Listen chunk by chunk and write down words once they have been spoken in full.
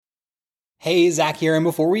Hey, Zach here, and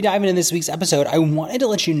before we dive into this week's episode, I wanted to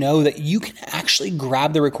let you know that you can actually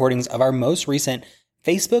grab the recordings of our most recent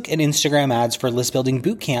Facebook and Instagram ads for List Building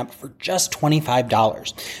Bootcamp for just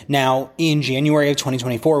 $25. Now, in January of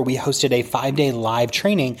 2024, we hosted a 5-day live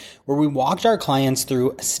training where we walked our clients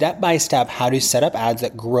through step-by-step how to set up ads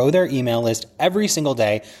that grow their email list every single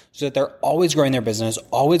day so that they're always growing their business,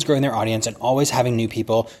 always growing their audience, and always having new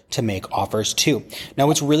people to make offers to. Now,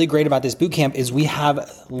 what's really great about this bootcamp is we have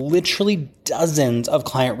literally dozens of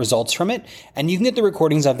client results from it, and you can get the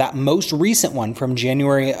recordings of that most recent one from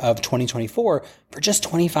January of 2024 for just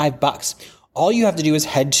 $25. All you have to do is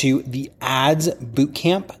head to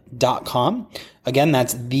theadsbootcamp.com. Again,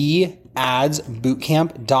 that's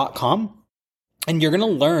theadsbootcamp.com. And you're going to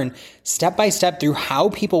learn step by step through how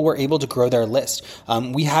people were able to grow their list.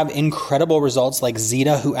 We have incredible results like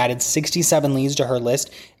Zeta, who added 67 leads to her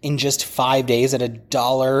list in just 5 days at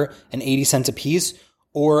 $1.80 a piece.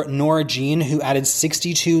 Or Nora Jean, who added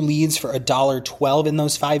 62 leads for $1.12 in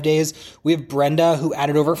those 5 days. We have Brenda, who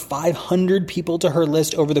added over 500 people to her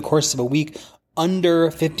list over the course of a week,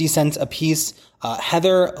 under 50 cents a piece.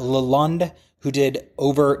 Heather Lalonde, who did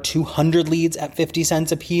over 200 leads at 50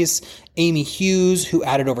 cents a piece. Amy Hughes, who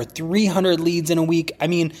added over 300 leads in a week. I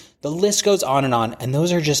mean, the list goes on. And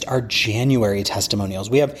those are just our January testimonials.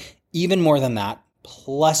 We have even more than that,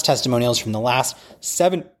 plus testimonials from the last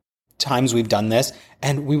 7 times we've done this,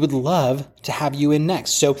 and we would love to have you in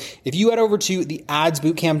next. So if you head over to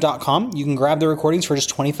theadsbootcamp.com, you can grab the recordings for just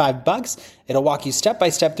 $25. It'll walk you step by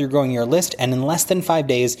step through growing your list, and in less than 5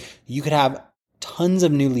 days, you could have tons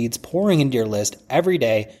of new leads pouring into your list every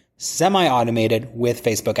day, semi-automated with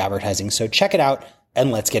Facebook advertising. So check it out,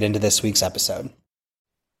 and let's get into this week's episode.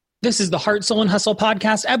 This is the Heart, Soul, and Hustle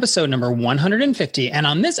podcast, episode number 150. And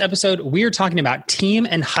on this episode, we are talking about team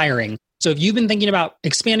and hiring. So if you've been thinking about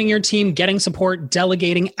expanding your team, getting support,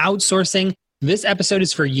 delegating, outsourcing, this episode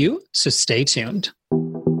is for you, so stay tuned.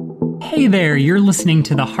 Hey there, you're listening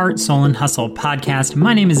to the Heart, Soul, and Hustle podcast.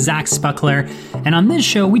 My name is Zach Spuckler, and on this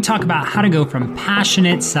show, we talk about how to go from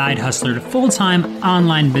passionate side hustler to full-time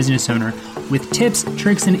online business owner with tips,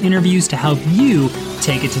 tricks, and interviews to help you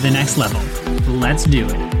take it to the next level. Let's do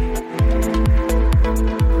it.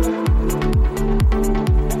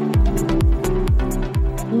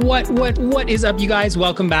 What is up, you guys?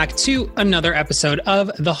 Welcome back to another episode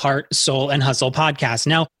of the Heart, Soul, and Hustle podcast.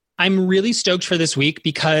 Now, I'm really stoked for this week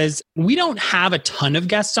because we don't have a ton of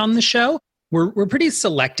guests on the show. We're pretty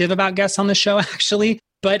selective about guests on the show, actually.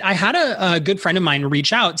 But I had a good friend of mine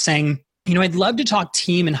reach out saying, I'd love to talk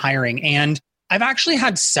team and hiring. And I've actually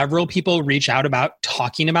had several people reach out about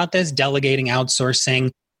talking about this, delegating,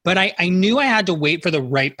 outsourcing. But I knew I had to wait for the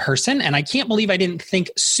right person. And I can't believe I didn't think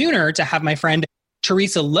sooner to have my friend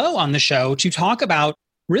Teresa Lowe on the show to talk about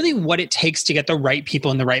really what it takes to get the right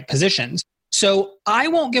people in the right positions. So I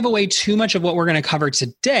won't give away too much of what we're going to cover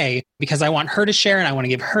today because I want her to share and I want to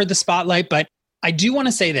give her the spotlight. But I do want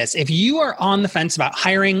to say this. If you are on the fence about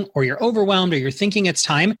hiring or you're overwhelmed or you're thinking it's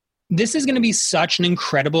time, this is going to be such an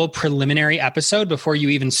incredible preliminary episode before you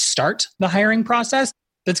even start the hiring process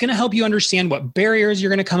that's going to help you understand what barriers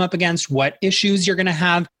you're going to come up against, what issues you're going to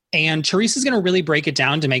have. And Teresa's going to really break it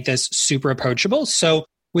down to make this super approachable. So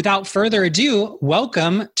without further ado,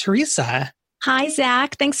 welcome, Teresa. Hi,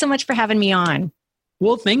 Zach. Thanks so much for having me on.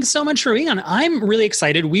 Well, thanks so much for being on. I'm really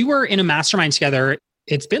excited. We were in a mastermind together.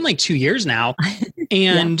 It's been like 2 years now.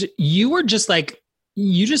 And you just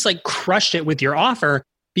crushed it with your offer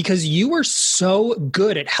because you were so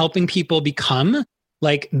good at helping people become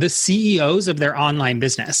like the CEOs of their online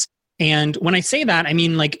business. And when I say that, I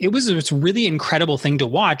mean, like, it was this really incredible thing to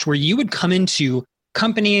watch where you would come into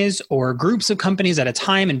companies or groups of companies at a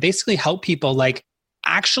time and basically help people like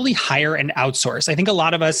actually hire and outsource. I think a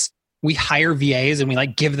lot of us, we hire VAs and we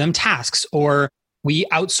like give them tasks, or we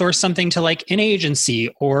outsource something to like an agency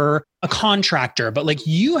or a contractor. But like,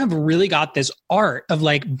 you have really got this art of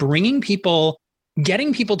like getting people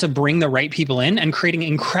to bring the right people in and creating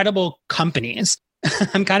incredible companies.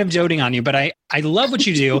 I'm kind of doting on you, but I love what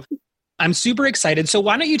you do. I'm super excited. So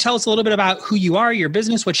why don't you tell us a little bit about who you are, your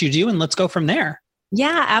business, what you do, and let's go from there.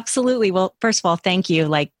 Yeah, absolutely. Well, first of all, thank you.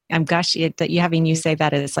 Like, I'm gushing that having you say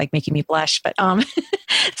that is like making me blush. But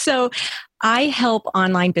so I help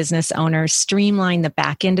online business owners streamline the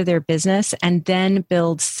back end of their business and then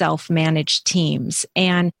build self-managed teams.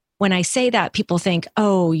 And when I say that, people think,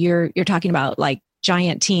 oh, you're talking about like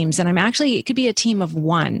giant teams. And it could be a team of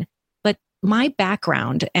one. But my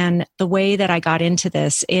background and the way that I got into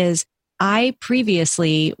this is I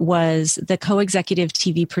previously was the co-executive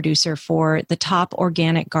TV producer for the top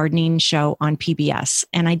organic gardening show on PBS.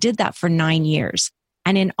 And I did that for 9 years.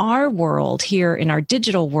 And in our world here, in our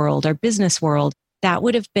digital world, our business world, that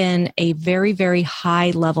would have been a very, very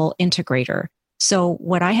high level integrator. So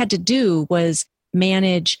what I had to do was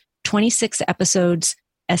manage 26 episodes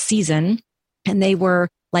a season. And they were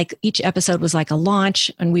like, each episode was like a launch,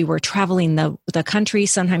 and we were traveling the country,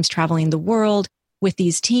 sometimes traveling the world with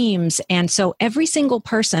these teams. And so every single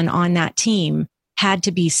person on that team had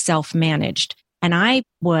to be self-managed. And I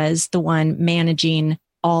was the one managing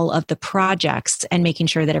all of the projects and making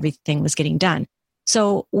sure that everything was getting done.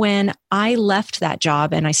 So when I left that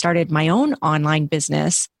job and I started my own online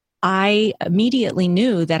business, I immediately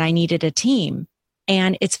knew that I needed a team.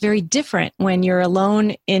 And it's very different when you're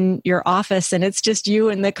alone in your office and it's just you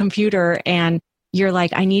and the computer and you're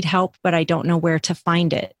like, I need help, but I don't know where to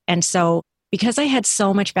find it. And so because I had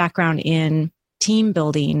so much background in team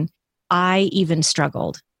building, I even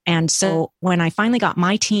struggled. And so when I finally got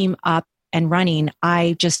my team up and running,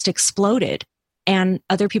 I just exploded. And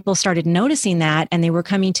other people started noticing that, and they were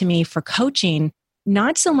coming to me for coaching,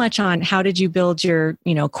 not so much on how did you build your,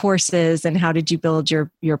 courses and how did you build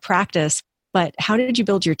your practice, but how did you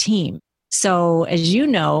build your team? So as you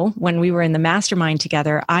know, when we were in the mastermind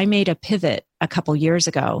together, I made a pivot a couple years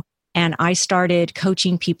ago, and I started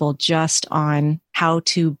coaching people just on how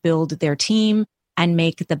to build their team and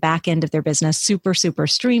make the back end of their business super, super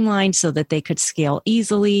streamlined so that they could scale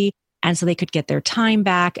easily and so they could get their time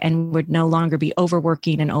back and would no longer be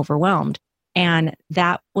overworking and overwhelmed. And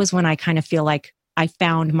that was when I kind of feel like I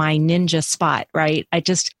found my ninja spot, right?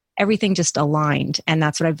 Everything just aligned. And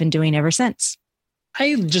that's what I've been doing ever since.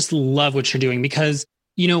 I just love what you're doing because,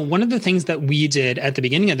 one of the things that we did at the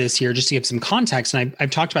beginning of this year, just to give some context, and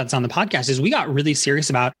I've talked about this on the podcast, is we got really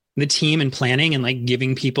serious about the team and planning and like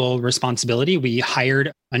giving people responsibility. We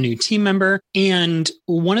hired a new team member. And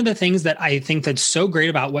one of the things that I think that's so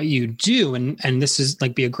great about what you do, and this is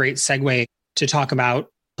like be a great segue to talk about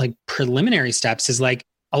like preliminary steps, is like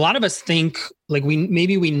a lot of us think like we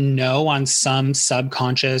know on some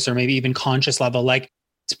subconscious or maybe even conscious level, like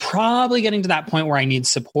it's probably getting to that point where I need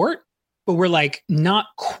support, but we're like not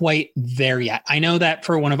quite there yet. I know that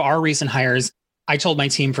for one of our recent hires, I told my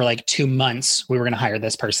team for like 2 months we were going to hire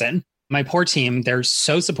this person. My poor team, they're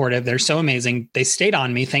so supportive. They're so amazing. They stayed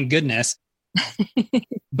on me, thank goodness.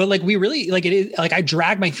 But like we really like it is like I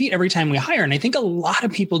drag my feet every time we hire. And I think a lot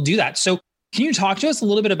of people do that. So can you talk to us a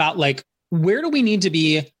little bit about like, where do we need to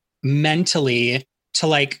be mentally to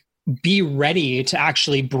like be ready to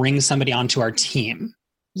actually bring somebody onto our team?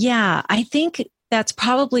 Yeah, I think that's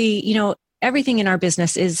probably, everything in our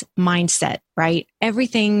business is mindset, right?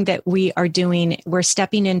 Everything that we are doing, we're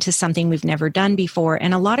stepping into something we've never done before.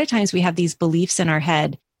 And a lot of times we have these beliefs in our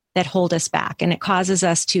head that hold us back, and it causes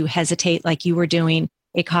us to hesitate like you were doing.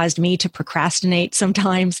 It caused me to procrastinate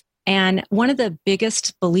sometimes. And one of the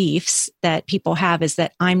biggest beliefs that people have is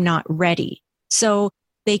that I'm not ready. So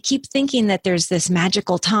they keep thinking that there's this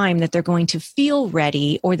magical time that they're going to feel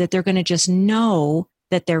ready or that they're going to just know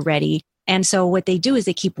that they're ready. And so what they do is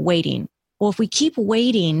they keep waiting. Well, if we keep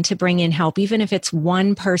waiting to bring in help, even if it's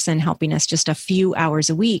one person helping us just a few hours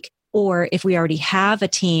a week, or if we already have a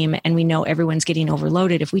team and we know everyone's getting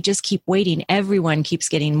overloaded, if we just keep waiting, everyone keeps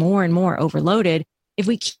getting more and more overloaded. If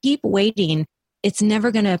we keep waiting, it's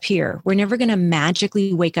never going to appear. We're never going to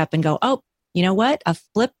magically wake up and go, oh, you know what? A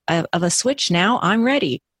flip of a switch. Now I'm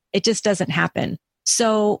ready. It just doesn't happen.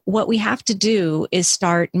 So what we have to do is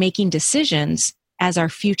start making decisions as our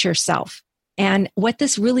future self. And what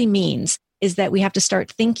this really means is that we have to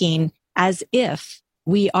start thinking as if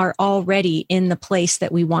we are already in the place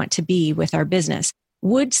that we want to be with our business.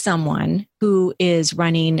 Would someone who is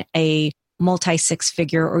running a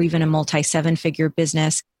multi-6-figure or even a multi-7-figure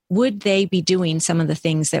business, would they be doing some of the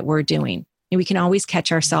things that we're doing? And we can always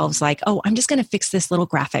catch ourselves like, oh, I'm just going to fix this little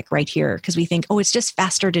graphic right here because we think, oh, it's just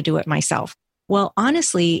faster to do it myself. Well,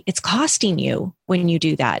 honestly, it's costing you when you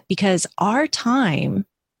do that because our time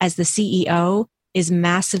as the CEO is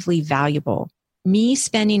massively valuable. Me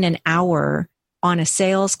spending an hour on a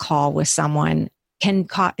sales call with someone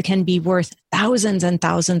can be worth thousands and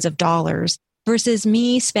thousands of dollars versus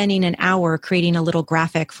me spending an hour creating a little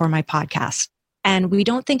graphic for my podcast. And we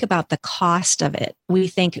don't think about the cost of it. We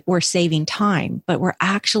think we're saving time, but we're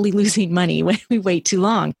actually losing money when we wait too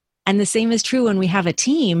long. And the same is true when we have a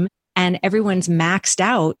team and everyone's maxed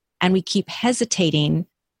out and we keep hesitating.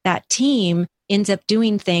 That team ends up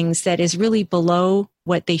doing things that is really below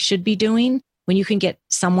what they should be doing. When you can get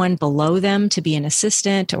someone below them to be an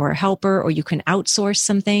assistant or a helper, or you can outsource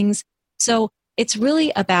some things. So it's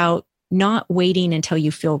really about not waiting until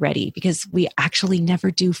you feel ready because we actually never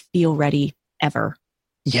do feel ready ever.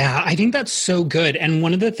 Yeah, I think that's so good. And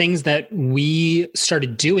one of the things that we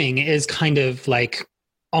started doing is kind of like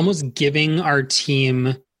almost giving our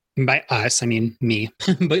team, by us, I mean me,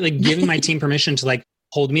 but like giving my team permission to like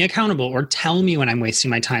hold me accountable or tell me when I'm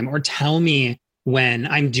wasting my time or tell me when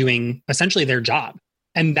I'm doing essentially their job.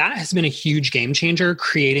 And that has been a huge game changer,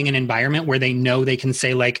 creating an environment where they know they can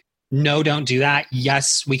say like, no, don't do that.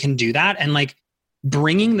 Yes, we can do that. And like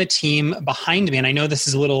bringing the team behind me. And I know this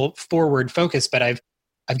is a little forward focused, but I've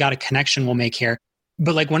got a connection we'll make here.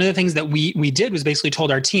 But like one of the things that we did was basically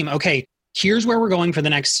told our team, okay, here's where we're going for the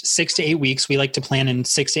next 6 to 8 weeks. We like to plan in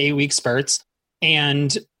 6 to 8 week spurts.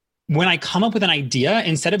 And when I come up with an idea,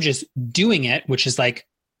 instead of just doing it, which is like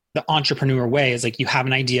the entrepreneur way, is like you have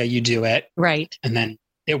an idea, you do it. Right. And then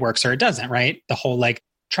it works or it doesn't, right? The whole like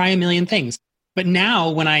try a million things. But now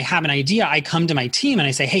when I have an idea, I come to my team and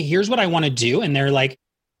I say, hey, here's what I want to do. And they're like,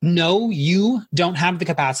 no, you don't have the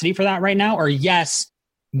capacity for that right now. Or yes,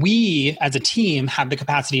 we as a team have the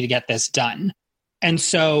capacity to get this done. And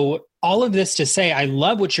so all of this to say, I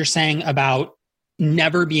love what you're saying about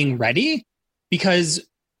never being ready, because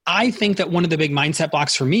I think that one of the big mindset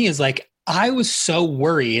blocks for me is like, I was so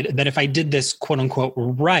worried that if I did this quote unquote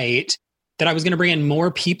right, that I was going to bring in more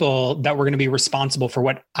people that were going to be responsible for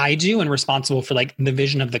what I do and responsible for like the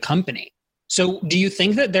vision of the company. So do you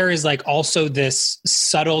think that there is like also this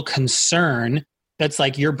subtle concern that's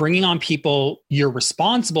like you're bringing on people you're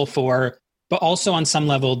responsible for, but also on some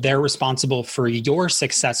level, they're responsible for your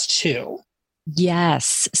success too?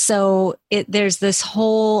 Yes. So there's this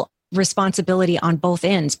whole responsibility on both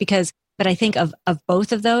ends but I think of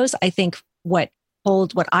both of those, I think what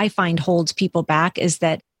I find holds people back is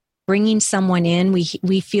that bringing someone in,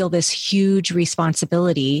 we feel this huge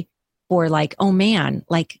responsibility for like, oh man,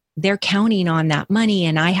 like they're counting on that money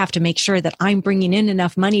and I have to make sure that I'm bringing in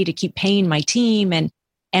enough money to keep paying my team.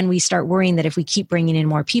 And we start worrying that if we keep bringing in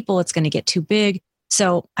more people, it's going to get too big.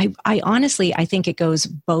 So I honestly, I think it goes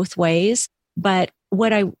both ways. But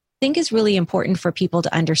what I think is really important for people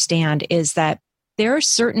to understand is that there are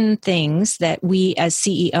certain things that we as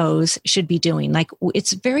CEOs should be doing. Like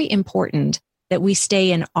it's very important that we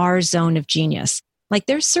stay in our zone of genius. Like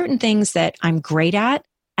there's certain things that I'm great at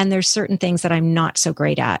and there's certain things that I'm not so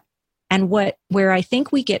great at. And where I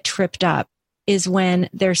think we get tripped up is when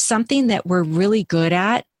there's something that we're really good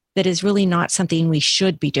at that is really not something we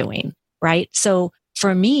should be doing, right? So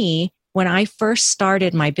for me, when I first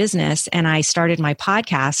started my business and I started my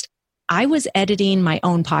podcast, I was editing my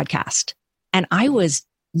own podcast and I was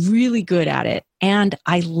really good at it and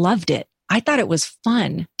I loved it. I thought it was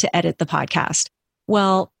fun to edit the podcast.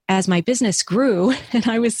 Well, as my business grew and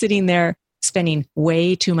I was sitting there spending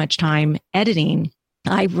way too much time editing,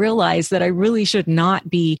 I realized that I really should not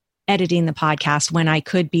be editing the podcast when I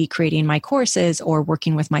could be creating my courses or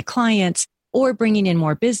working with my clients or bringing in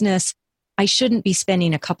more business. I shouldn't be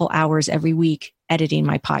spending a couple hours every week editing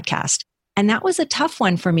my podcast. And that was a tough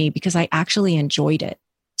one for me because I actually enjoyed it.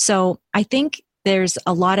 So I think there's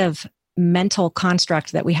a lot of mental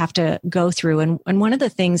construct that we have to go through. And one of the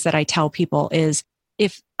things that I tell people is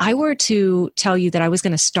if I were to tell you that I was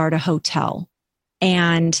going to start a hotel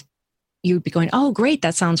and you'd be going, oh, great,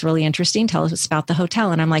 that sounds really interesting. Tell us about the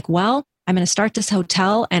hotel. And I'm like, well, I'm going to start this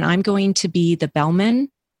hotel and I'm going to be the bellman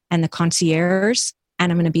and the concierge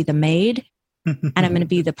and I'm going to be the maid and I'm going to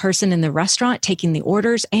be the person in the restaurant taking the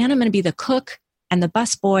orders and I'm going to be the cook and the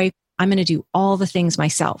busboy. I'm going to do all the things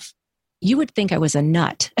myself. You would think I was a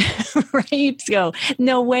nut, right? So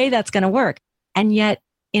no way that's going to work. And yet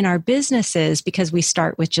in our businesses, because we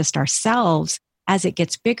start with just ourselves, as it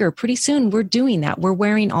gets bigger, pretty soon we're doing that. We're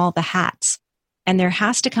wearing all the hats. And there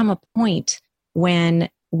has to come a point when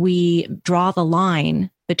we draw the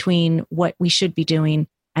line between what we should be doing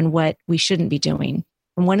and what we shouldn't be doing.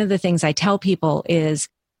 And one of the things I tell people is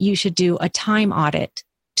you should do a time audit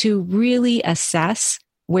to really assess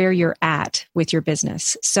where you're at with your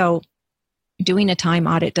business. So doing a time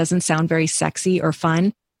audit doesn't sound very sexy or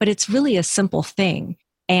fun, but it's really a simple thing.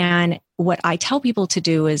 And what I tell people to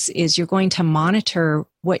do is you're going to monitor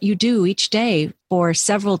what you do each day for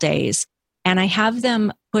several days. And I have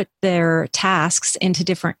them put their tasks into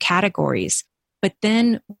different categories. But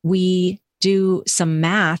then we do some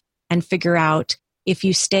math and figure out if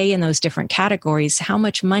you stay in those different categories, how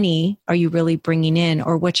much money are you really bringing in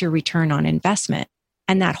or what's your return on investment?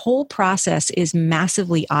 And that whole process is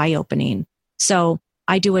massively eye-opening. So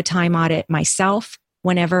I do a time audit myself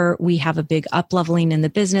whenever we have a big up-leveling in the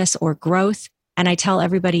business or growth. And I tell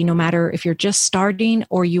everybody, no matter if you're just starting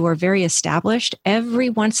or you are very established, every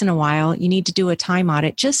once in a while, you need to do a time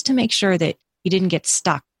audit just to make sure that you didn't get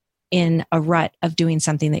stuck in a rut of doing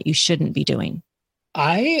something that you shouldn't be doing.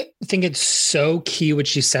 I think it's so key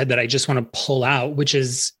what you said that I just want to pull out, which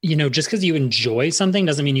is, just because you enjoy something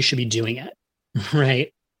doesn't mean you should be doing it,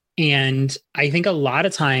 right? And I think a lot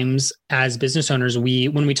of times as business owners,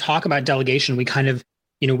 when we talk about delegation, we kind of,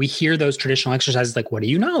 we hear those traditional exercises like, what do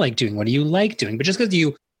you not like doing? What do you like doing? But just because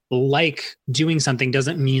you like doing something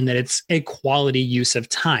doesn't mean that it's a quality use of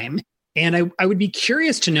time. And I would be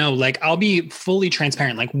curious to know, like, I'll be fully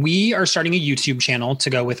transparent. Like, we are starting a YouTube channel to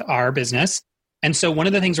go with our business. And so one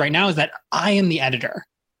of the things right now is that I am the editor.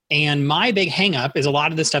 And my big hang up is a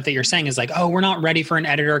lot of the stuff that you're saying is like, oh, we're not ready for an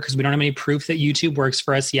editor because we don't have any proof that YouTube works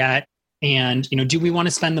for us yet. And, do we want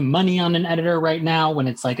to spend the money on an editor right now when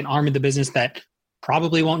it's like an arm of the business that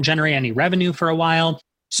probably won't generate any revenue for a while?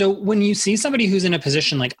 So when you see somebody who's in a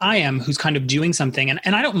position like I am, who's kind of doing something,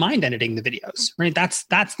 and I don't mind editing the videos, right? That's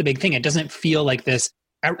the big thing. It doesn't feel like this,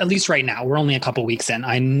 at least right now. We're only a couple weeks in.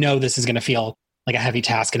 I know this is going to feel like a heavy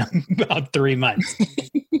task in about 3 months.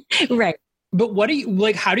 Right.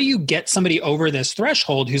 But how do you get somebody over this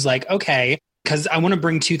threshold who's like, okay, because I want to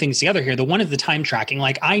bring two things together here. The one is the time tracking.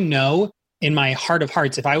 Like, I know in my heart of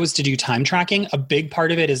hearts, if I was to do time tracking, a big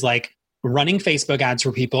part of it is like running Facebook ads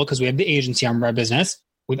for people because we have the agency arm of our business.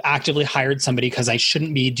 We've actively hired somebody because I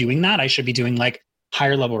shouldn't be doing that. I should be doing like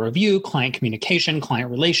higher level review, client communication, client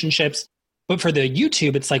relationships. But for the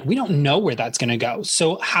YouTube, it's like, we don't know where that's going to go.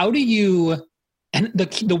 So how do you, and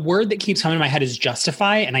the word that keeps coming to my head is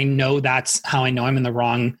justify. And I know that's how I know I'm in the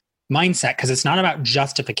wrong mindset, because it's not about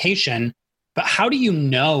justification, but how do you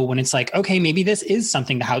know when it's like, okay, maybe this is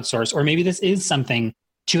something to outsource, or maybe this is something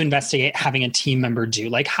to investigate having a team member do?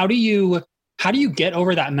 Like, how do you get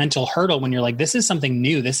over that mental hurdle when you're like, this is something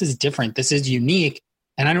new, this is different, this is unique?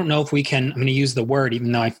 And I don't know if I'm going to use the word,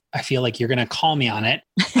 even though I feel like you're going to call me on it.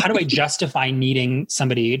 How do I justify needing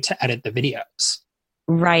somebody to edit the videos?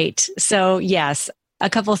 Right. So yes, a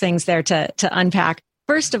couple of things there to unpack.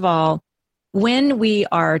 First of all, when we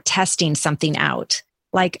are testing something out,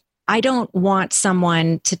 like, I don't want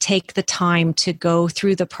someone to take the time to go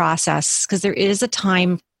through the process, because there is a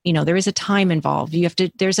time involved.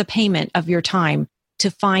 There's a payment of your time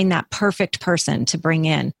to find that perfect person to bring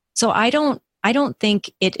in. So I don't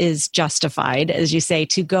think it is justified, as you say,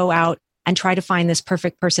 to go out and try to find this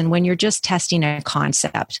perfect person when you're just testing a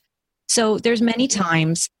concept. So there's many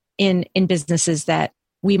times in businesses that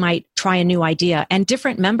we might try a new idea, and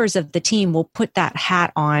different members of the team will put that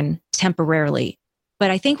hat on temporarily.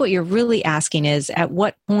 But I think what you're really asking is, at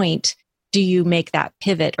what point do you make that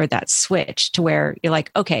pivot or that switch to where you're like,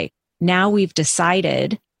 okay, now we've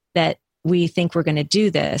decided that we think we're going to do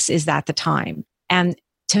this. Is that the time? And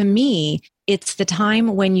to me, it's the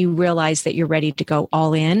time when you realize that you're ready to go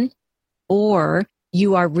all in, or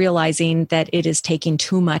you are realizing that it is taking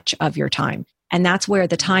too much of your time. And that's where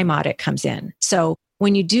the time audit comes in. So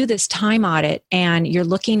when you do this time audit and you're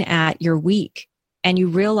looking at your week and you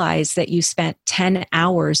realize that you spent 10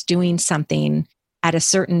 hours doing something at a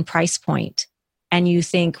certain price point, and you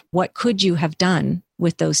think, what could you have done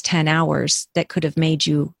with those 10 hours that could have made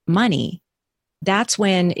you money? That's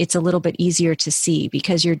when it's a little bit easier to see,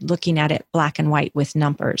 because you're looking at it black and white with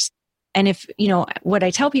numbers. And what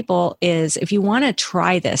I tell people is, if you want to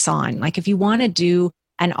try this on, like if you want to do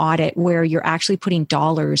an audit where you're actually putting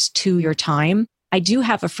dollars to your time, I do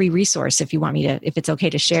have a free resource if it's okay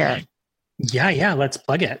to share. Yeah. Let's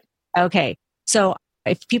plug it. Okay. So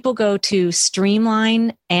if people go to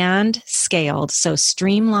Streamline and Scaled, so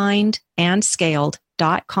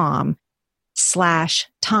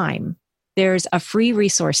streamlinedandscaled.com/time, there's a free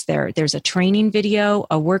resource there. There's a training video,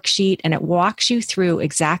 a worksheet, and it walks you through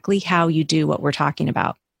exactly how you do what we're talking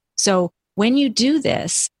about. So when you do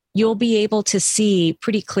this, you'll be able to see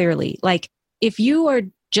pretty clearly. Like, if you are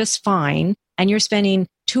just fine and you're spending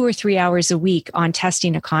 2 or 3 hours a week on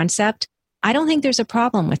testing a concept, I don't think there's a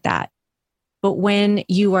problem with that. But when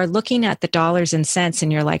you are looking at the dollars and cents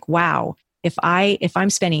and you're like, wow, if I'm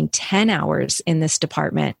spending 10 hours in this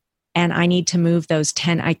department and I need to move those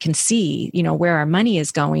 10, I can see, where our money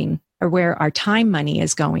is going, or where our time money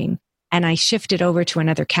is going, and I shift it over to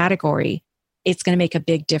another category, it's going to make a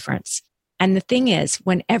big difference. And the thing is,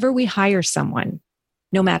 whenever we hire someone,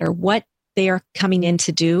 no matter what they are coming in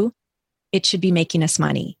to do, it should be making us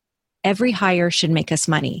money. Every hire should make us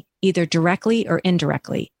money, either directly or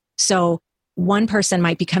indirectly. So one person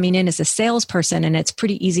might be coming in as a salesperson, and it's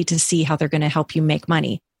pretty easy to see how they're going to help you make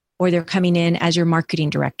money, or they're coming in as your marketing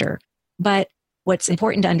director. But what's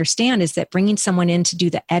important to understand is that bringing someone in to do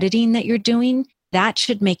the editing that you're doing, that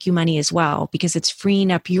should make you money as well, because it's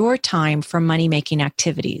freeing up your time for money-making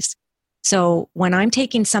activities. So when I'm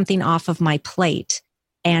taking something off of my plate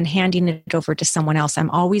and handing it over to someone else,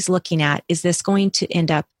 I'm always looking at, is this going to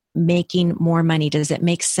end up making more money? Does it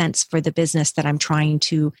make sense for the business that I'm trying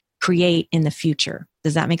to create in the future?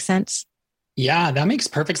 Does that make sense? Yeah, that makes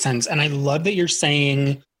perfect sense. And I love that you're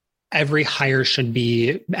saying every hire should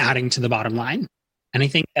be adding to the bottom line. And I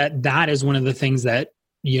think that that is one of the things that,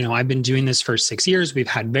 I've been doing this for 6 years. We've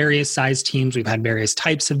had various size teams. We've had various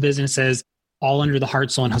types of businesses, all under the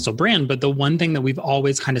Heart, Soul, and Hustle brand. But the one thing that we've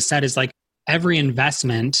always kind of said is like every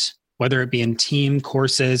investment, whether it be in team,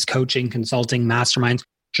 courses, coaching, consulting, masterminds,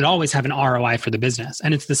 should always have an ROI for the business.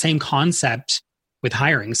 And it's the same concept with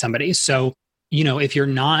hiring somebody. So, if you're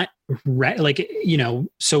not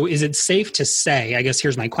so is it safe to say, I guess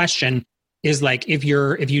here's my question, is like, if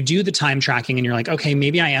you do the time tracking and you're like, okay,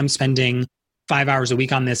 maybe I am spending 5 hours a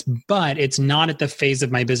week on this, but it's not at the phase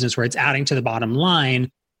of my business where it's adding to the bottom line,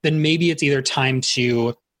 then maybe it's either time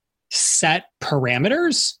to set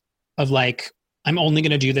parameters of like, I'm only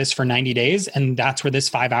going to do this for 90 days. And that's where this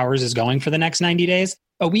 5 hours is going for the next 90 days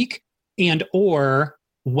a week. And, or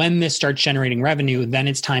when this starts generating revenue, then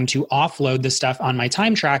it's time to offload the stuff on my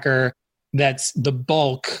time tracker. That's the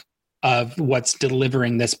bulk of what's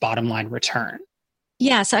delivering this bottom line return.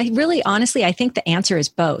 Yeah. So honestly, I think the answer is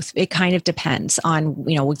both. It kind of depends on,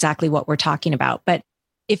 exactly what we're talking about. But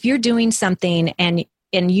if you're doing something and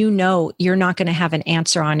you're not going to have an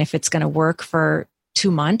answer on if it's going to work for 2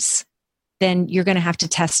 months, then you're going to have to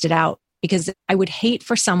test it out, because I would hate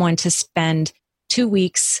for someone to spend 2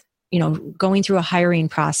 weeks, going through a hiring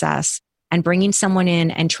process and bringing someone in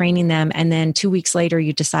and training them. And then 2 weeks later,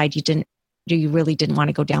 you decide you really didn't want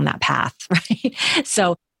to go down that path. Right.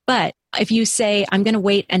 So, but if you say, I'm going to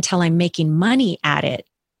wait until I'm making money at it,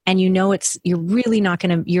 and it's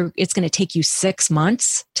going to take you 6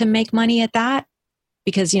 months to make money at that,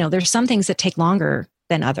 because, there's some things that take longer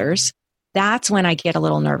than others. That's when I get a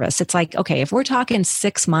little nervous. It's like, okay, if we're talking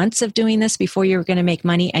 6 months of doing this before you're going to make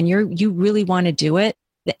money, and you really want to do it,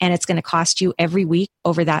 and it's going to cost you every week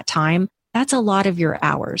over that time, that's a lot of your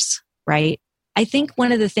hours, right? I think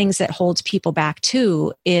one of the things that holds people back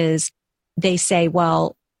too is they say,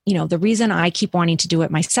 well, the reason I keep wanting to do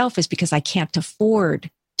it myself is because I can't afford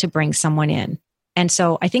to bring someone in. And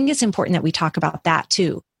so I think it's important that we talk about that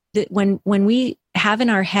too. That when we have in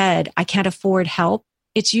our head, I can't afford help,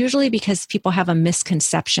 it's usually because people have a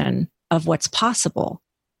misconception of what's possible.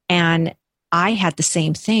 And I had the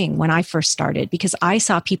same thing when I first started, because I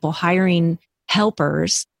saw people hiring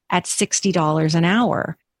helpers at $60 an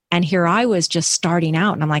hour. And here I was just starting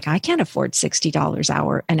out, and I'm like, I can't afford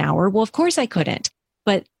 $60 an hour. Well, of course I couldn't.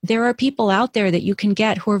 But there are people out there that you can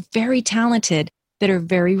get who are very talented, that are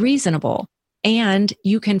very reasonable. And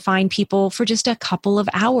you can find people for just a couple of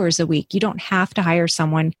hours a week. You don't have to hire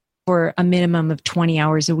someone for a minimum of 20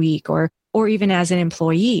 hours a week, or even as an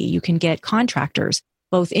employee. You can get contractors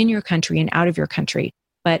both in your country and out of your country.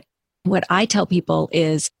 But what I tell people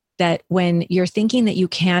is that when you're thinking that you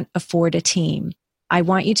can't afford a team, I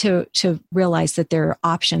want you to realize that there are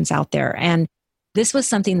options out there. And this was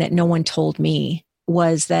something that no one told me,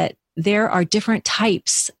 was that there are different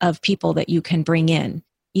types of people that you can bring in,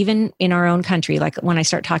 even in our own country. Like when I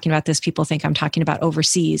start talking about this, people think I'm talking about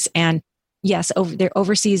overseas. And yes,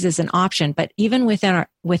 overseas is an option, but even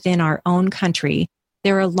within our own country,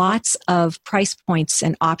 there are lots of price points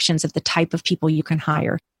and options of the type of people you can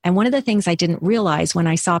hire. And one of the things I didn't realize when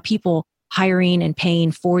I saw people hiring and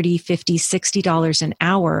paying $40, $50, $60 an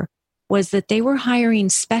hour was that they were hiring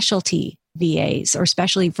specialty VAs, or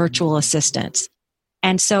especially virtual assistants.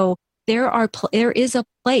 And so there is a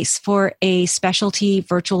place for a specialty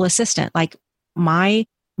virtual assistant. Like my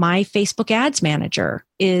Facebook ads manager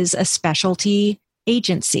is a specialty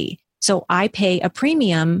agency. So I pay a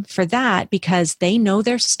premium for that because they know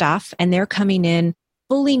their stuff and they're coming in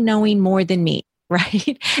fully knowing more than me,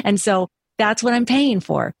 right? And so that's what I'm paying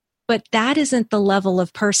for. But that isn't the level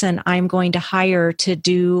of person I'm going to hire to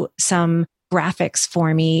do some graphics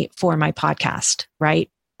for me for my podcast, right?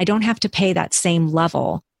 I don't have to pay that same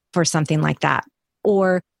level for something like that,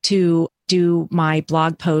 or to do my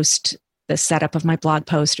blog post, the setup of my blog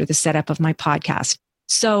post or the setup of my podcast.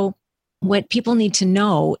 So what people need to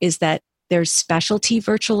know is that there's specialty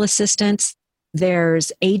virtual assistants.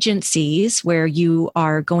 There's agencies where you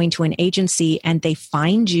are going to an agency and they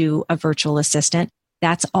find you a virtual assistant.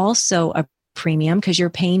 That's also a premium because you're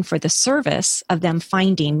paying for the service of them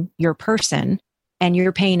finding your person, and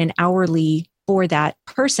you're paying an hourly for that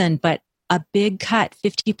person, but a big cut,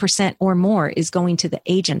 50% or more, is going to the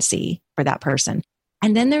agency for that person.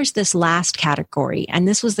 And then there's this last category, and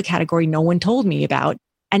this was the category no one told me about,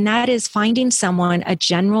 and that is finding someone, a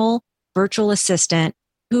general virtual assistant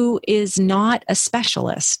who is not a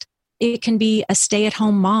specialist. It can be a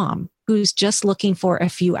stay-at-home mom who's just looking for a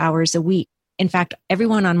few hours a week. In fact,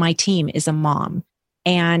 everyone on my team is a mom.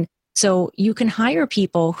 And so you can hire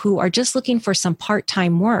people who are just looking for some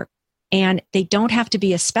part-time work. And they don't have to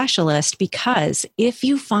be a specialist, because if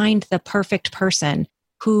you find the perfect person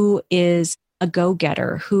who is a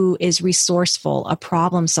go-getter, who is resourceful, a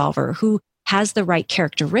problem solver, who has the right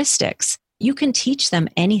characteristics, you can teach them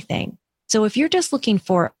anything. So if you're just looking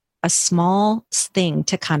for a small thing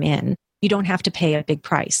to come in, you don't have to pay a big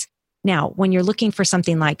price. Now, when you're looking for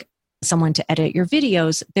something like someone to edit your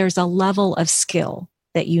videos, there's a level of skill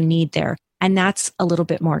that you need there. And that's a little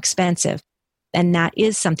bit more expensive. And that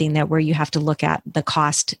is something that where you have to look at the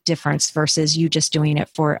cost difference versus you just doing it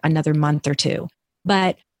for another month or two.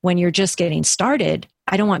 But when you're just getting started,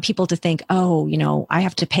 I don't want people to think, oh, I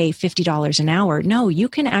have to pay $50 an hour. No, you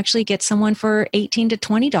can actually get someone for $18 to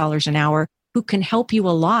 $20 an hour who can help you a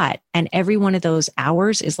lot. And every one of those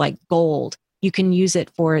hours is like gold. You can use it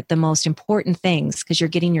for the most important things because you're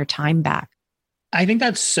getting your time back. I think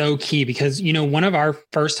that's so key because, one of our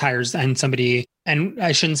first hires and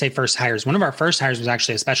I shouldn't say first hires. One of our first hires was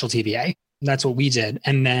actually a specialty VA. That's what we did.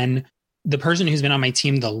 And then the person who's been on my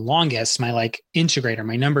team the longest, my integrator,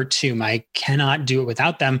 my number 2, my cannot do it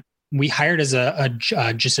without them. We hired as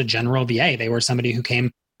just a general VA. They were somebody who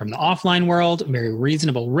came from the offline world, very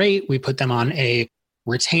reasonable rate. We put them on a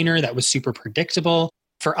retainer that was super predictable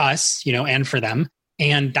for us, and for them.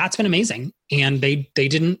 And that's been amazing. And they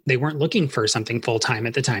weren't looking for something full-time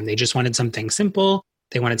at the time. They just wanted something simple.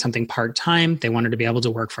 They wanted something part-time. They wanted to be able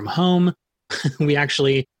to work from home. We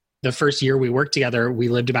actually, the first year we worked together, we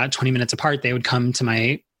lived about 20 minutes apart. They would come to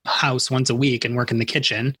my house once a week and work in the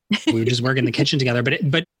kitchen. We would just work in the kitchen together.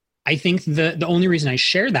 But I think the only reason I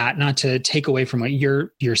share that, not to take away from what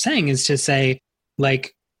you're saying, is to say,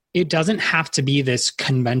 it doesn't have to be this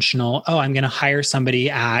conventional, I'm going to hire somebody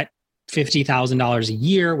at $50,000 a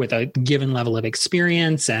year with a given level of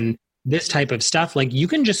experience and this type of stuff. You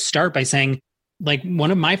can just start by saying,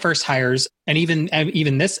 one of my first hires, and even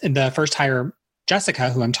the first hire, Jessica,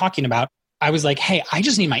 who I'm talking about, I was like, hey, I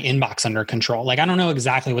just need my inbox under control. I don't know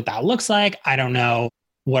exactly what that looks like. I don't know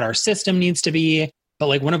what our system needs to be.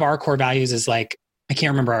 But one of our core values is I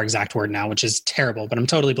can't remember our exact word now, which is terrible, but I'm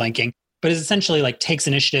totally blanking. But it's essentially takes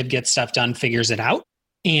initiative, gets stuff done, figures it out.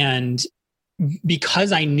 And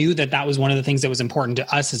because I knew that was one of the things that was important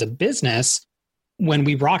to us as a business, when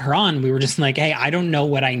we brought her on, we were just like, hey, I don't know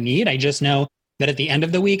what I need. I just know that at the end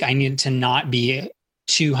of the week, I need to not be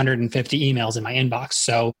 250 emails in my inbox.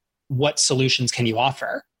 So what solutions can you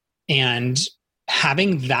offer? And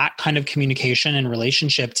having that kind of communication and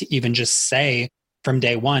relationship to even just say from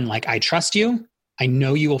day one, I trust you. I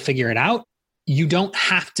know you will figure it out. You don't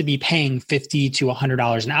have to be paying $50 to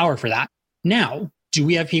 $100 an hour for that. Now, do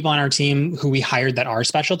we have people on our team who we hired that are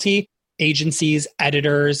specialty? Agencies,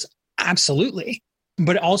 editors? Absolutely.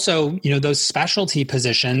 But also, those specialty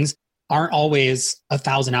positions aren't always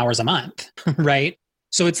 1,000 hours a month, right?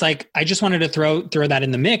 So it's I just wanted to throw that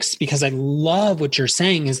in the mix because I love what you're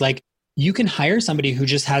saying is you can hire somebody who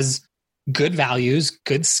just has good values,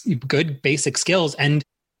 good basic skills, and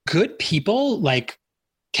good people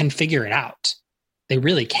can figure it out. They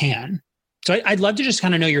really can. So I'd love to just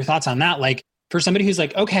kind of know your thoughts on that. For somebody who's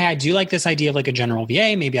okay, I do like this idea of a general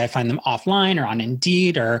VA. Maybe I find them offline or on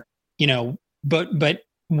Indeed or, but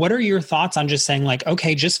what are your thoughts on just saying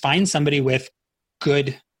okay, just find somebody with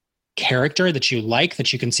good character that you like,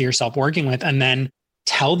 that you can see yourself working with, and then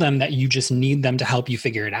tell them that you just need them to help you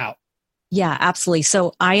figure it out. Yeah, absolutely.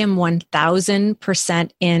 So I am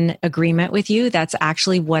 1000% in agreement with you. That's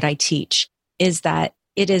actually what I teach, is that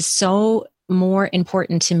it is so more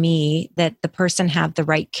important to me that the person have the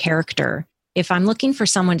right character. If I'm looking for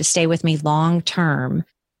someone to stay with me long term,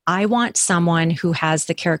 I want someone who has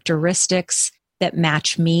the characteristics that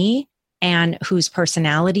match me and whose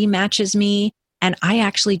personality matches me. And I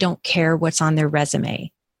actually don't care what's on their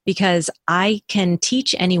resume because I can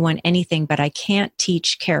teach anyone anything, but I can't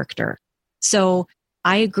teach character. So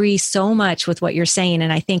I agree so much with what you're saying.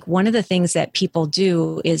 And I think one of the things that people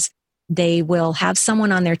do is they will have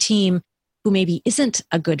someone on their team who maybe isn't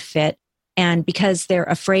a good fit. And because they're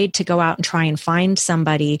afraid to go out and try and find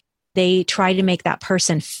somebody, they try to make that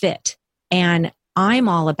person fit. And I'm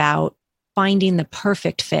all about finding the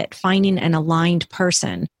perfect fit, finding an aligned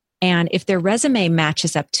person. And if their resume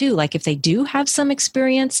matches up too, if they do have some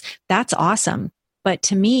experience, that's awesome. But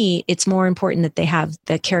to me, it's more important that they have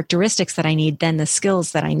the characteristics that I need than the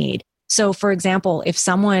skills that I need. So for example, if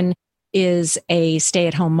someone is a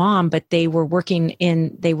stay-at-home mom, but they were running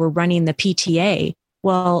the PTA,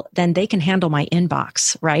 well, then they can handle my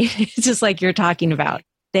inbox, right? It's just like you're talking about.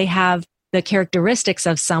 They have the characteristics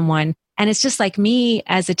of someone. And it's just like me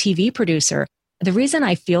as a TV producer. The reason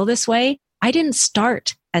I feel this way, I didn't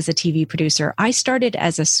start as a TV producer. I started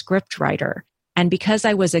as a script writer. And because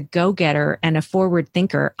I was a go-getter and a forward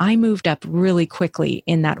thinker, I moved up really quickly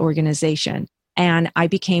in that organization and I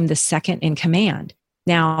became the second in command.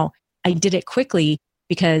 Now, I did it quickly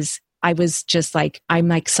because I was just like,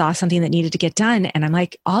 saw something that needed to get done and I'm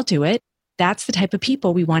like, I'll do it. That's the type of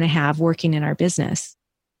people we want to have working in our business.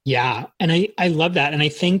 Yeah. And I love that. And I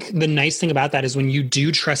think the nice thing about that is when you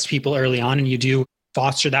do trust people early on and you do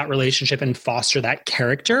foster that relationship and foster that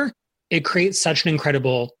character, it creates such an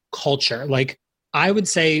incredible culture. Like I would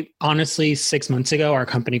say, honestly, 6 months ago, our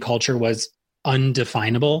company culture was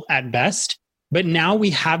undefinable at best. But now we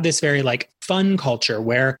have this very like fun culture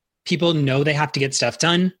where people know they have to get stuff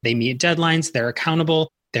done. They meet deadlines. They're accountable.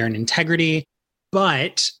 They're in integrity.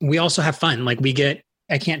 But we also have fun. Like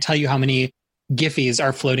I can't tell you how many Giphies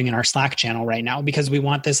are floating in our Slack channel right now because we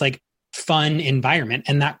want this like fun environment.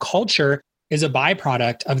 And that culture is a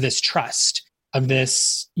byproduct of this trust, of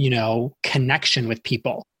this, connection with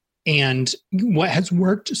people. And what has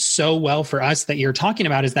worked so well for us that you're talking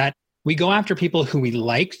about is that we go after people who we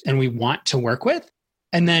like and we want to work with,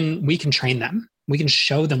 and then we can train them. We can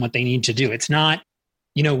show them what they need to do. It's not,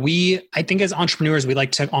 I think as entrepreneurs, we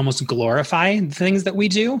like to almost glorify the things that we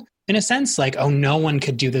do in a sense, like, oh, no one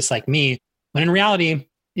could do this like me. When in reality,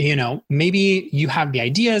 maybe you have the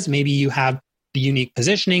ideas, maybe you have the unique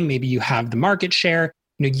positioning, maybe you have the market share.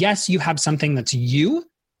 Yes, you have something that's you,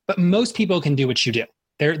 but most people can do what you do.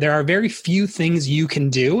 There are very few things you can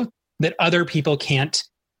do that other people can't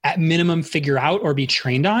at minimum figure out or be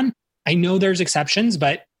trained on. I know there's exceptions,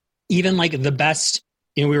 but even like the best,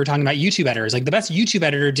 we were talking about YouTube editors, like the best YouTube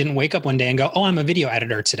editor didn't wake up one day and go, oh, I'm a video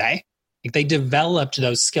editor today. Like they developed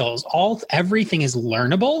those skills. Everything is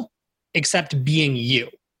learnable except being you.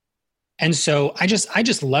 And so I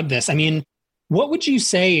just love this. I mean, what would you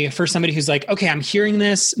say for somebody who's like, okay, I'm hearing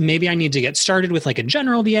this, maybe I need to get started with like a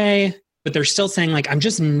general VA, but they're still saying like, I'm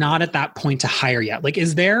just not at that point to hire yet. Like,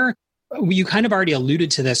 you kind of already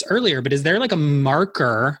alluded to this earlier, but is there like a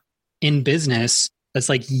marker in business that's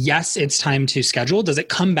like, yes, it's time to schedule? Does it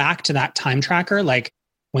come back to that time tracker? Like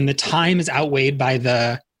when the time is outweighed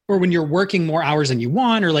by or when you're working more hours than you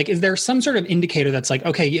want, or like, is there some sort of indicator that's like,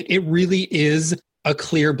 okay, it really is a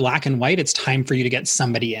clear black and white. It's time for you to get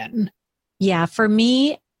somebody in. Yeah. For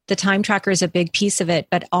me, the time tracker is a big piece of it,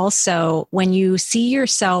 but also when you see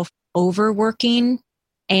yourself overworking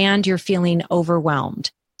and you're feeling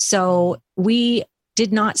overwhelmed. So we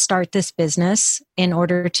did not start this business in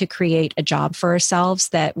order to create a job for ourselves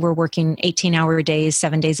that we're working 18-hour days,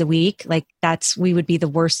 7 days a week. Like we would be the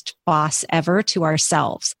worst boss ever to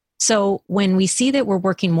ourselves. So when we see that we're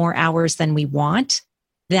working more hours than we want,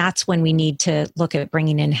 that's when we need to look at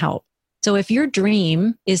bringing in help. So if your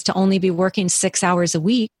dream is to only be working 6 hours a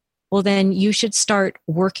week, well, then you should start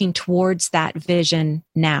working towards that vision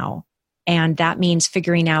now. And that means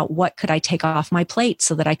figuring out what could I take off my plate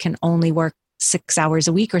so that I can only work 6 hours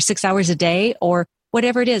a week or 6 hours a day or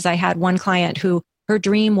whatever it is. I had one client who her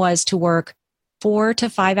dream was to work 4 to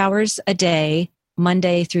 5 hours a day,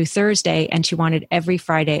 Monday through Thursday, and she wanted every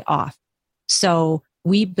Friday off. So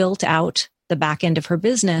we built out the back end of her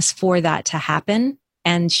business for that to happen.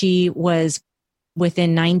 And she was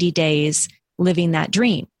within 90 days living that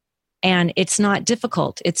dream. And it's not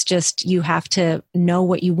difficult. It's just you have to know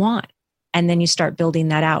what you want. And then you start building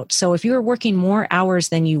that out. So if you're working more hours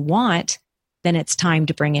than you want, then it's time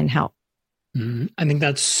to bring in help. I think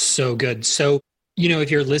that's so good. So,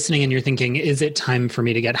 if you're listening and you're thinking, is it time for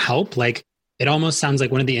me to get help? Like, it almost sounds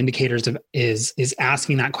like one of the indicators of is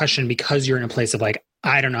asking that question because you're in a place of like,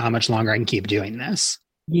 I don't know how much longer I can keep doing this.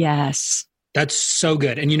 Yes. That's so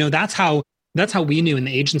good. And that's how we knew in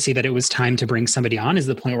the agency that it was time to bring somebody on, is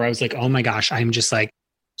the point where I was like, oh my gosh, I'm just like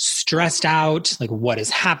stressed out. Like, what is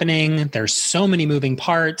happening? There's so many moving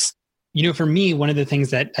parts. For me, one of the things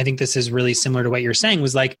that I think this is really similar to what you're saying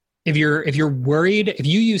was like, if you're worried, if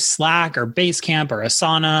you use Slack or Basecamp or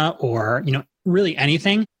Asana or, really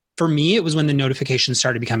anything, for me, it was when the notifications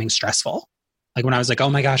started becoming stressful. Like when I was like, oh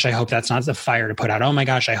my gosh, I hope that's not the fire to put out. Oh my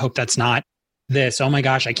gosh, I hope that's not this. Oh my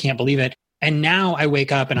gosh, I can't believe it. And now I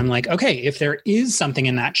wake up and I'm like, okay, if there is something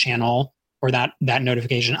in that channel or that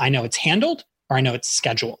notification, I know it's handled or I know it's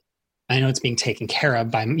scheduled. I know it's being taken care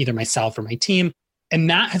of by either myself or my team. And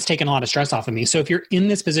that has taken a lot of stress off of me. So if you're in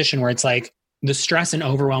this position where it's like the stress and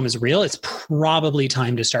overwhelm is real, it's probably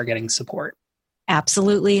time to start getting support.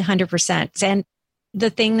 Absolutely, 100%. And the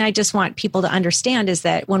thing I just want people to understand is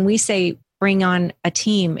that when we say bring on a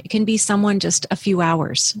team, it can be someone just a few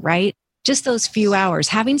hours, right? Just those few hours.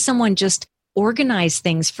 Having someone just organize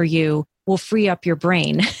things for you will free up your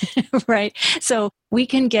brain, right? So we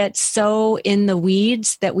can get so in the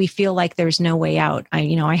weeds that we feel like there's no way out.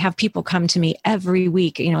 I have people come to me every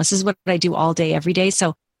week. This is what I do all day, every day.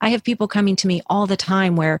 So I have people coming to me all the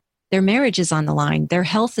time where their marriage is on the line, their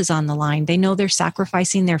health is on the line. They know they're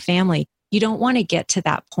sacrificing their family. You don't want to get to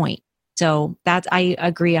that point. So I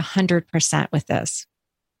agree 100% with this.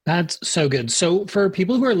 That's so good. So for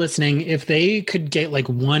people who are listening, if they could get like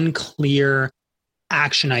one clear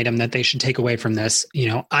action item that they should take away from this,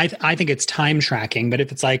 I think it's time tracking. But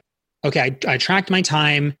if it's like, okay, I tracked my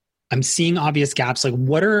time, I'm seeing obvious gaps, like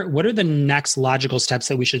what are the next logical steps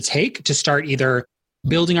that we should take to start either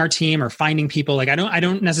building our team or finding people? Like I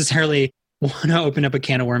don't necessarily want to open up a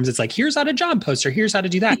can of worms. It's like, here's how to job post or here's how to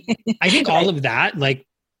do that. I think all of that, like,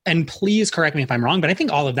 and please correct me if I'm wrong, but I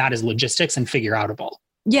think all of that is logistics and figure outable.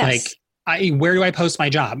 Yes. Like, where do I post my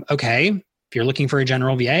job? Okay. If you're looking for a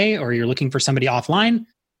general VA or you're looking for somebody offline,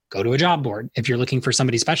 go to a job board. If you're looking for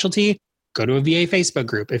somebody specialty, go to a VA Facebook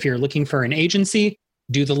group. If you're looking for an agency,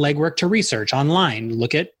 do the legwork to research online,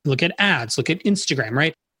 look at ads, look at Instagram,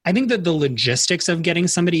 right? I think that the logistics of getting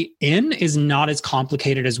somebody in is not as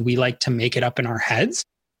complicated as we like to make it up in our heads.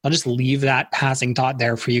 I'll just leave that passing thought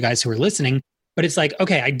there for you guys who are listening. But it's like,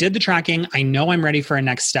 okay, I did the tracking. I know I'm ready for a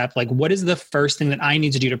next step. Like, what is the first thing that I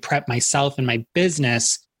need to do to prep myself and my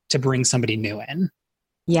business to bring somebody new in?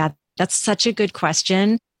 Yeah, that's such a good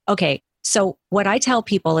question. Okay, so what I tell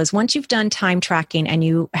people is once you've done time tracking and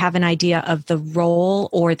you have an idea of the role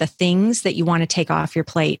or the things that you want to take off your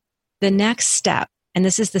plate, the next step, and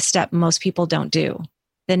this is the step most people don't do,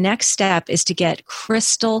 the next step is to get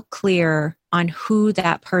crystal clear on who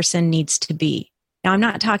that person needs to be. Now, I'm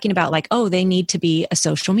not talking about like, oh, they need to be a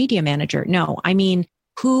social media manager. No, I mean,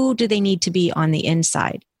 who do they need to be on the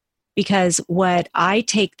inside? Because what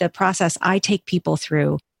the process I take people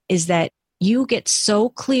through is that you get so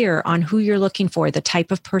clear on who you're looking for, the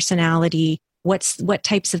type of personality, what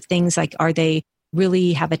types of things, like, are they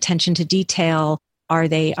really have attention to detail? Are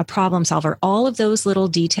they a problem solver? All of those little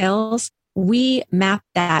details, we map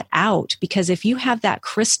that out, because if you have that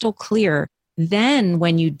crystal clear, then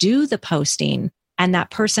when you do the posting, and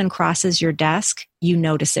that person crosses your desk, you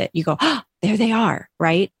notice it. You go, oh, there they are,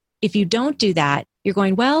 right? If you don't do that, you're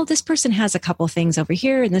going, well, this person has a couple things over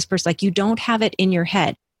here, and this person, like, you don't have it in your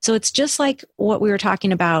head. So it's just like what we were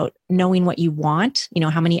talking about, knowing what you want,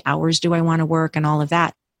 how many hours do I want to work and all of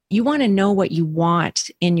that. You want to know what you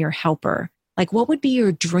want in your helper. Like, what would be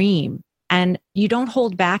your dream? And you don't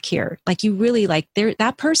hold back here. Like, you really, like,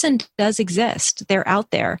 that person does exist. They're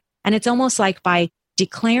out there. And it's almost like by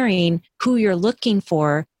declaring who you're looking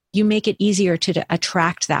for, you make it easier to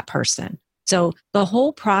attract that person. So the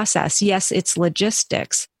whole process, yes, it's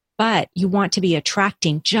logistics, but you want to be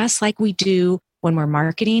attracting, just like we do when we're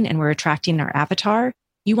marketing and we're attracting our avatar.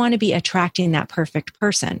 You want to be attracting that perfect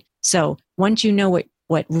person. So once you know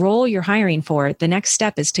what role you're hiring for, the next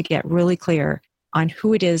step is to get really clear on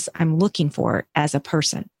who it is I'm looking for as a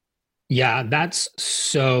person. Yeah, that's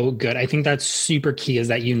so good. I think that's super key, is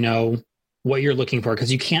that you know what you're looking for,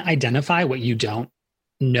 because you can't identify what you don't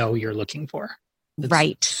know you're looking for. That's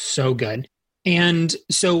right. So good. And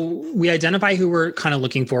so we identify who we're kind of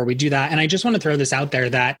looking for. We do that. And I just want to throw this out there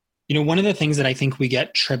that, one of the things that I think we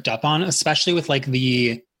get tripped up on, especially with like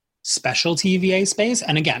the specialty VA space.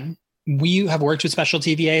 And again, we have worked with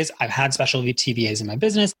specialty VAs. I've had specialty VAs in my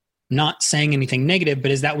business, not saying anything negative, but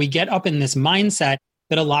is that we get up in this mindset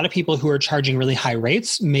that a lot of people who are charging really high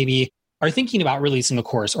rates maybe are thinking about releasing a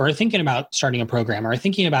course, or are thinking about starting a program, or are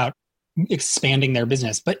thinking about expanding their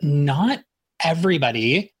business. But not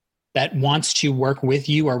everybody that wants to work with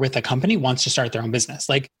you or with a company wants to start their own business.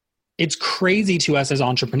 Like, it's crazy to us as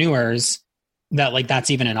entrepreneurs that like that's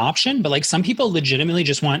even an option. But like, some people legitimately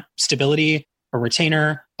just want stability, a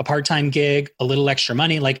retainer, a part-time gig, a little extra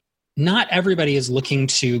money. Like, not everybody is looking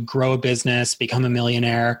to grow a business, become a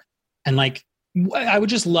millionaire. And like, I would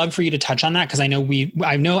just love for you to touch on that, because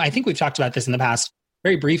I think we've talked about this in the past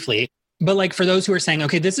very briefly, but like, for those who are saying,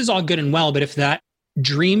 okay, this is all good and well, but if that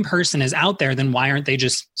dream person is out there, then why aren't they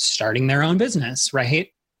just starting their own business?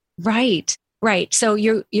 Right. So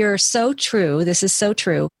you're so true. This is so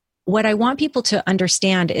true. What I want people to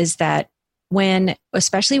understand is that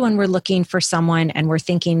especially when we're looking for someone and we're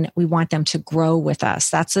thinking we want them to grow with us,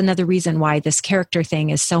 that's another reason why this character thing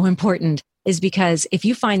is so important, is because if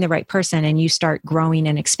you find the right person and you start growing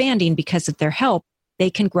and expanding because of their help, they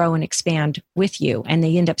can grow and expand with you, and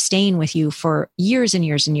they end up staying with you for years and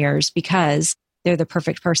years and years because they're the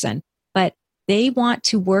perfect person. But they want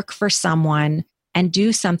to work for someone and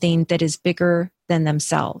do something that is bigger than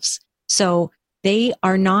themselves. So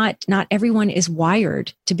not everyone is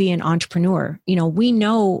wired to be an entrepreneur. We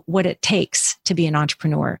know what it takes to be an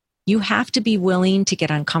entrepreneur. You have to be willing to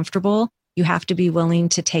get uncomfortable. You have to be willing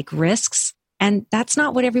to take risks. And that's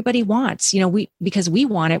not what everybody wants. Because we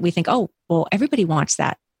want it, we think, oh, well, everybody wants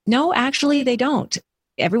that. No, actually, they don't.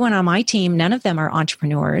 Everyone on my team, none of them are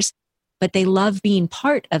entrepreneurs, but they love being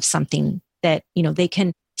part of something that, they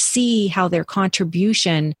can see how their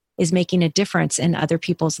contribution is making a difference in other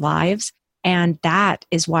people's lives. And that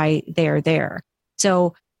is why they're there.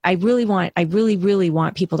 So I really, really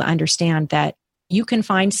want people to understand that you can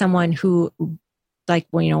find someone who,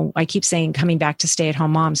 I keep saying coming back to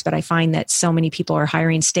stay-at-home moms, but I find that so many people are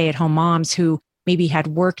hiring stay-at-home moms who maybe had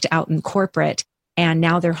worked out in corporate and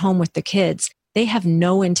now they're home with the kids. They have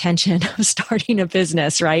no intention of starting a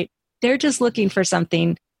business, right? They're just looking for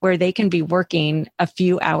something where they can be working a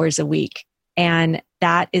few hours a week. And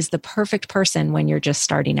that is the perfect person when you're just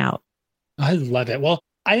starting out. I love it. Well,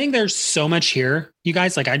 I think there's so much here. You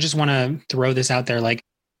guys, I just want to throw this out there.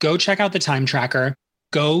 Go check out the time tracker.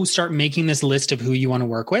 Go start making this list of who you want to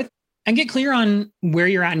work with and get clear on where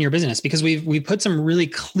you're at in your business, because we've put some really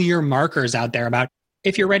clear markers out there about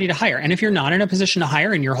if you're ready to hire. And if you're not in a position to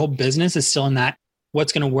hire and your whole business is still in that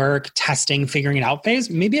what's going to work, testing, figuring it out phase,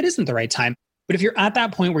 maybe it isn't the right time. But if you're at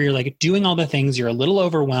that point where you're doing all the things, you're a little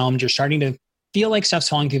overwhelmed, you're starting to feel like stuff's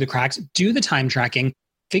falling through the cracks, do the time tracking,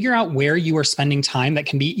 figure out where you are spending time that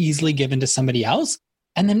can be easily given to somebody else,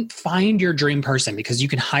 and then find your dream person, because you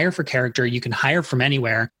can hire for character, you can hire from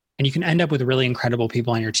anywhere, and you can end up with really incredible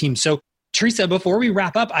people on your team. So Teresa, before we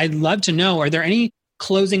wrap up, I'd love to know, are there any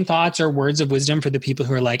closing thoughts or words of wisdom for the people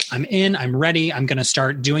who are I'm in, I'm ready, I'm going to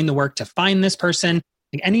start doing the work to find this person?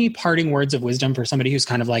 Any parting words of wisdom for somebody who's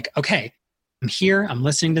kind of okay, I'm here, I'm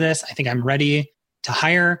listening to this, I think I'm ready to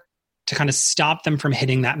hire, to kind of stop them from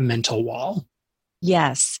hitting that mental wall?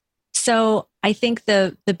 Yes. So I think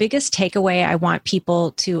the biggest takeaway I want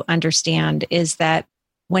people to understand is that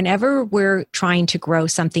whenever we're trying to grow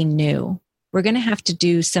something new, we're going to have to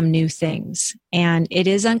do some new things. And it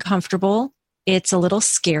is uncomfortable. It's a little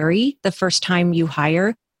scary the first time you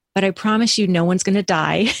hire, but I promise you, no one's going to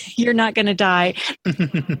die. You're not going to die.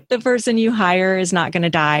 The person you hire is not going to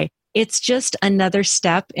die. It's just another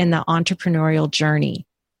step in the entrepreneurial journey.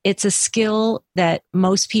 It's a skill that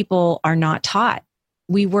most people are not taught.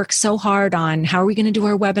 We work so hard on how are we going to do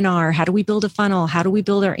our webinar? How do we build a funnel? How do we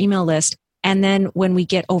build our email list? And then when we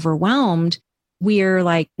get overwhelmed, we're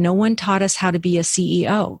no one taught us how to be a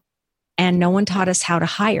CEO and no one taught us how to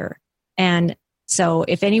hire. And so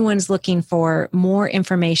if anyone's looking for more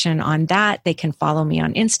information on that, they can follow me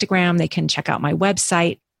on Instagram. They can check out my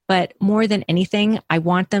website. But more than anything, I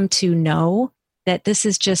want them to know that this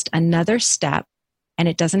is just another step and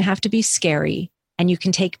it doesn't have to be scary, and you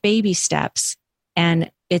can take baby steps.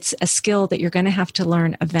 And it's a skill that you're going to have to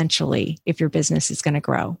learn eventually if your business is going to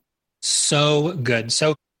grow. So good.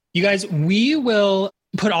 So you guys, we will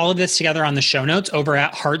put all of this together on the show notes over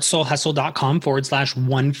at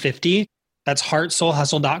heartsoulhustle.com/150. That's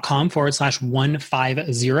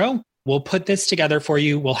heartsoulhustle.com/150. We'll put this together for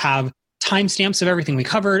you. We'll have timestamps of everything we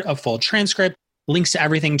covered, a full transcript, links to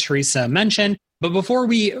everything Teresa mentioned. But before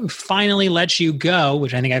we finally let you go,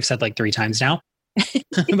 which I think I've said 3 times now,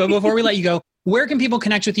 but before we let you go, where can people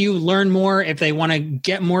connect with you, learn more if they want to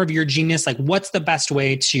get more of your genius? What's the best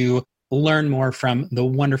way to learn more from the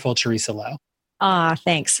wonderful Teresa Lowe?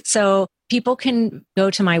 Thanks. So people can go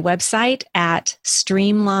to my website at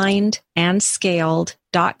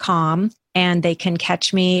streamlinedandscaled.com, and they can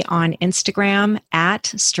catch me on Instagram at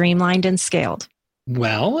streamlinedandscaled.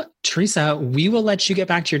 Well, Teresa, we will let you get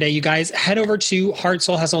back to your day. You guys head over to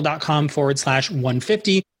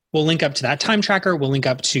heartsoulhustle.com/150. We'll link up to that time tracker. We'll link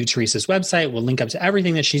up to Teresa's website. We'll link up to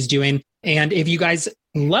everything that she's doing. And if you guys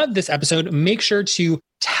love this episode, make sure to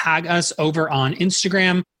tag us over on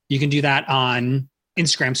Instagram. You can do that on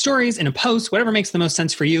Instagram stories, in a post, whatever makes the most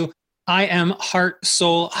sense for you. I am Heart,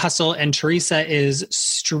 Soul, Hustle, and Teresa is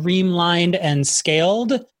Streamlined and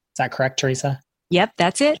Scaled. Is that correct, Teresa? Yep,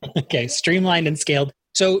 that's it. Okay, Streamlined and Scaled.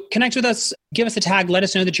 So connect with us, give us a tag, let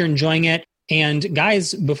us know that you're enjoying it. And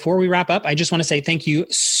guys, before we wrap up, I just want to say thank you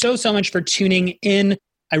so much for tuning in.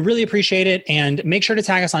 I really appreciate it. And make sure to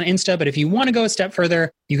tag us on Insta. But if you want to go a step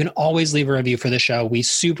further, you can always leave a review for the show. We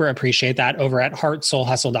super appreciate that over at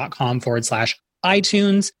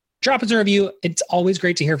heartsoulhustle.com/iTunes. Drop us a review. It's always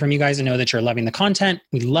great to hear from you guys and know that you're loving the content.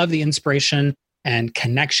 We love the inspiration and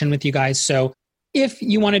connection with you guys. So if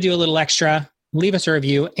you want to do a little extra, leave us a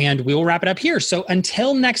review and we will wrap it up here. So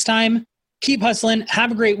until next time, keep hustling.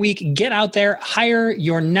 Have a great week. Get out there, hire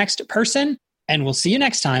your next person, and we'll see you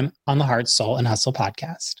next time on the Heart, Soul, and Hustle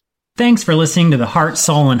podcast. Thanks for listening to the Heart,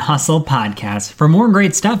 Soul, and Hustle podcast. For more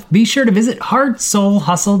great stuff, be sure to visit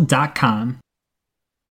heartsoulhustle.com.